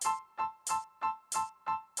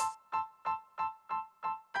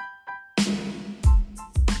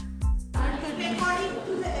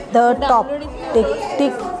The top. Tick,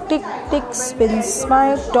 tick, tick, tick spins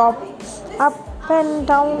my top up and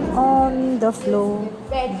down on the floor.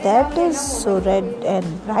 That is so red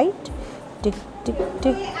and bright. Tick, tick,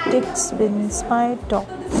 tick, tick spins my top.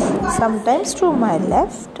 Sometimes to my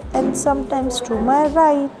left and sometimes to my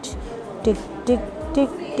right. Tick, tick, tick,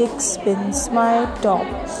 tick spins my top.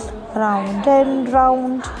 Round and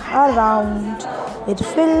round, around. It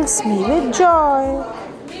fills me with joy.